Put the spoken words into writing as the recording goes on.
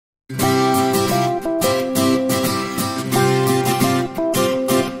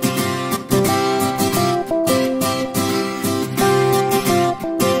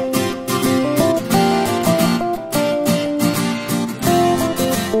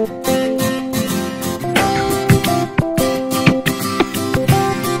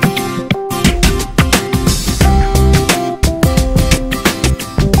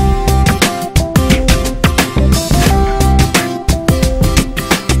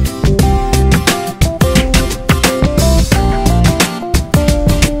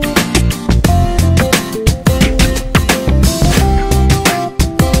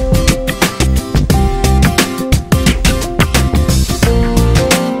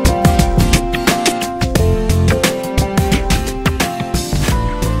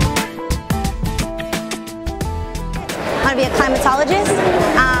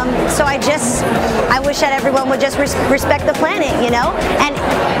that everyone would just respect the planet, you know? And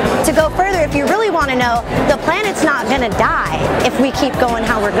to go further, if you really want to know, the planet's not going to die if we keep going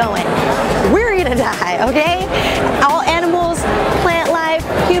how we're going. We're going to die, okay? All animals, plant life,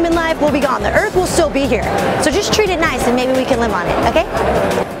 human life will be gone. The earth will still be here. So just treat it nice and maybe we can live on it, okay?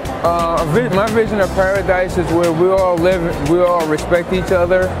 My vision of paradise is where we all live, we all respect each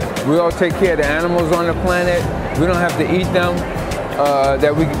other, we all take care of the animals on the planet, we don't have to eat them,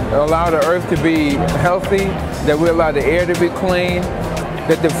 that we allow the earth to be healthy, that we allow the air to be clean,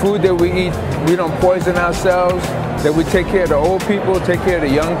 that the food that we eat, we don't poison ourselves, that we take care of the old people, take care of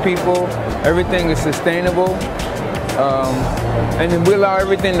the young people, everything is sustainable, and then we allow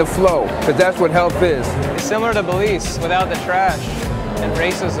everything to flow, because that's what health is. It's similar to Belize without the trash and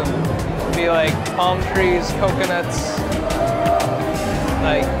racism. It'd be like palm trees, coconuts,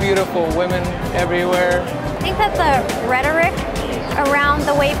 like beautiful women everywhere. I think that the rhetoric around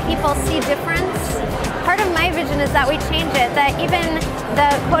the way people see difference, part of my vision is that we change it, that even the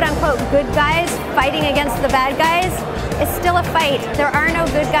quote-unquote good guys fighting against the bad guys is still a fight. There are no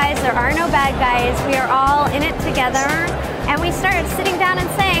good guys, there are no bad guys, we are all in it together, and we start sitting down and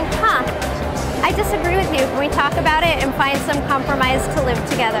saying, I disagree with you. Can we talk about it and find some compromise to live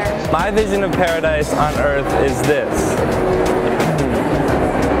together? My vision of paradise on Earth is this.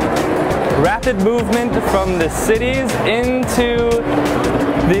 Rapid movement from the cities into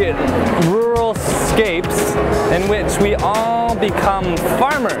the rural scapes in which we all become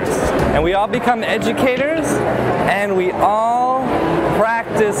farmers and we all become educators and we all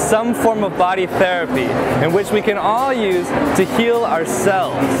practice some form of body therapy in which we can all use to heal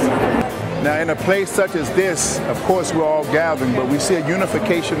ourselves. Now, in a place such as this, of course, we're all gathering, but we see a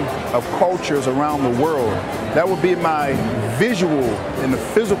unification of cultures around the world. That would be my visual, in the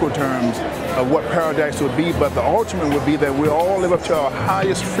physical terms, of what paradise would be, but the ultimate would be that we all live up to our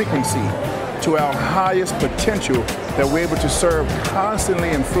highest frequency, to our highest potential, that we're able to serve constantly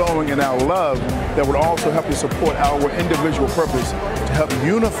and flowing in our love that would also help to support our individual purpose to help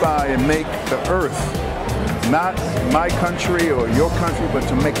unify and make the earth, not my country or your country, but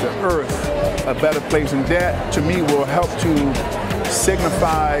to make the earth a better place. And that, to me, will help to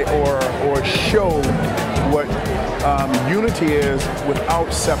signify or show what unity is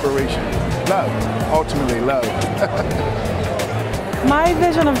without separation. Love, ultimately love. My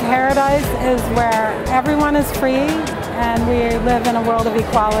vision of paradise is where everyone is free and we live in a world of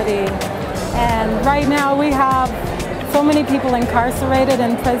equality. And right now we have so many people incarcerated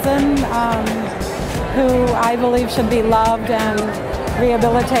in prison who I believe should be loved and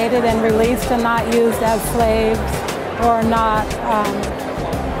rehabilitated and released and not used as slaves or not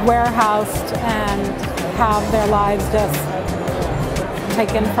warehoused and have their lives just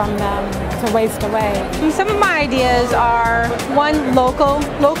taken from them to waste away. Some of my ideas are, one, local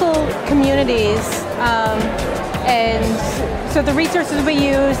communities, and so the resources we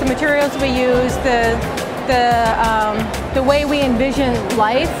use, the materials we use, the way we envision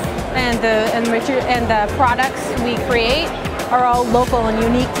life and the products we create are all local and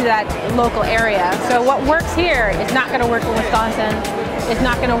unique to that local area. So what works here is not going to work in Wisconsin, it's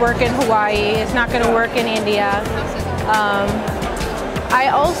not going to work in Hawaii, it's not going to work in India. I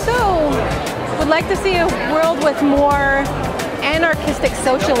also would like to see a world with more anarchistic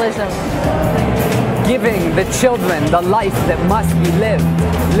socialism. Giving the children the life that must be lived,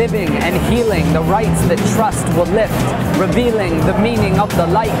 living and healing the rights that trust will lift, revealing the meaning of the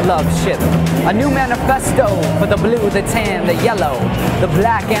light love shift. A new manifesto for the blue, the tan, the yellow, the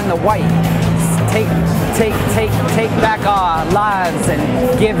black and the white. Take back our lives and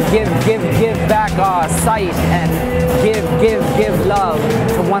give back our sight and give love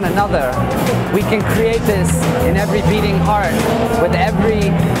to one another. We can create this in every beating heart with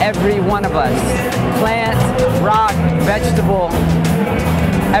every one of us. Plant, rock, vegetable,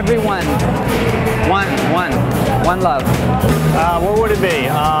 everyone, one love. What would it be?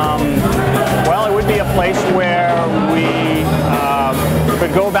 Well, it would be a place where we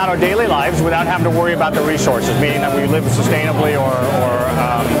could go about our daily lives without having to worry about the resources, meaning that we live sustainably or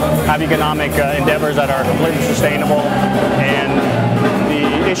have economic endeavors that are completely sustainable, and the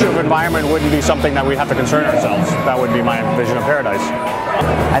issue of environment wouldn't be something that we have to concern ourselves. That would be my vision of paradise.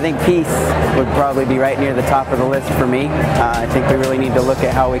 I think peace would probably be right near the top of the list for me. I think we really need to look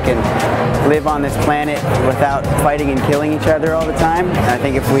at how we can live on this planet without fighting and killing each other all the time. And I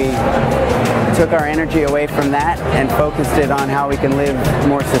think if we took our energy away from that and focused it on how we can live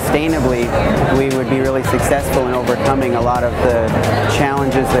more sustainably, we would be really successful in overcoming a lot of the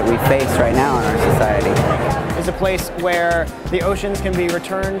challenges that we face right now in our society. It's a place where the oceans can be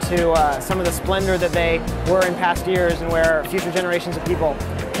returned to some of the splendor that they were in past years, and where future generations of people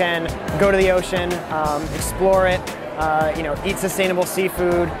can go to the ocean, explore it, eat sustainable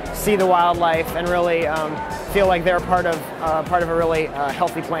seafood, see the wildlife, and really feel like they're part of a really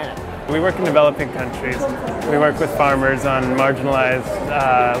healthy planet. We work in developing countries. We work with farmers on marginalized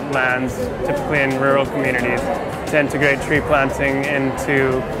lands, typically in rural communities, to integrate tree planting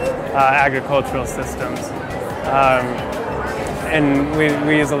into agricultural systems. And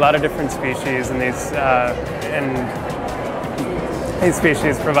we use a lot of different species, and these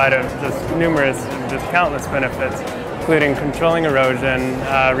species provide just numerous, just countless benefits, including controlling erosion,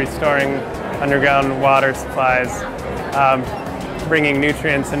 restoring underground water supplies, bringing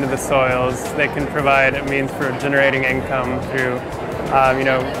nutrients into the soils. They can provide a means for generating income through,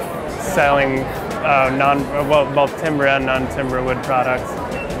 selling both timber and non-timber wood products.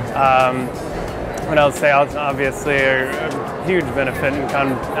 What else? They obviously are a huge benefit in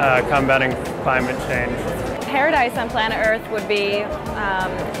combating climate change. Paradise on planet Earth would be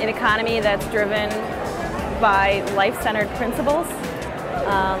an economy that's driven by life-centered principles,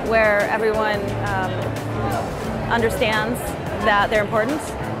 where everyone understands that they're important,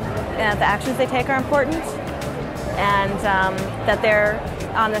 and the actions they take are important, and that they're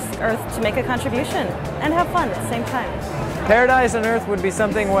on this earth to make a contribution and have fun at the same time. Paradise on Earth would be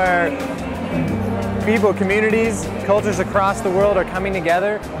something where people, communities, cultures across the world are coming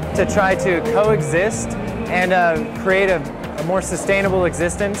together to try to coexist and create a more sustainable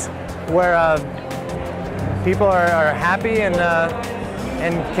existence where people are happy and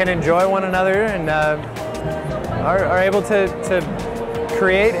can enjoy one another and are able to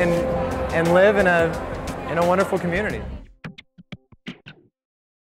create and live in a wonderful community.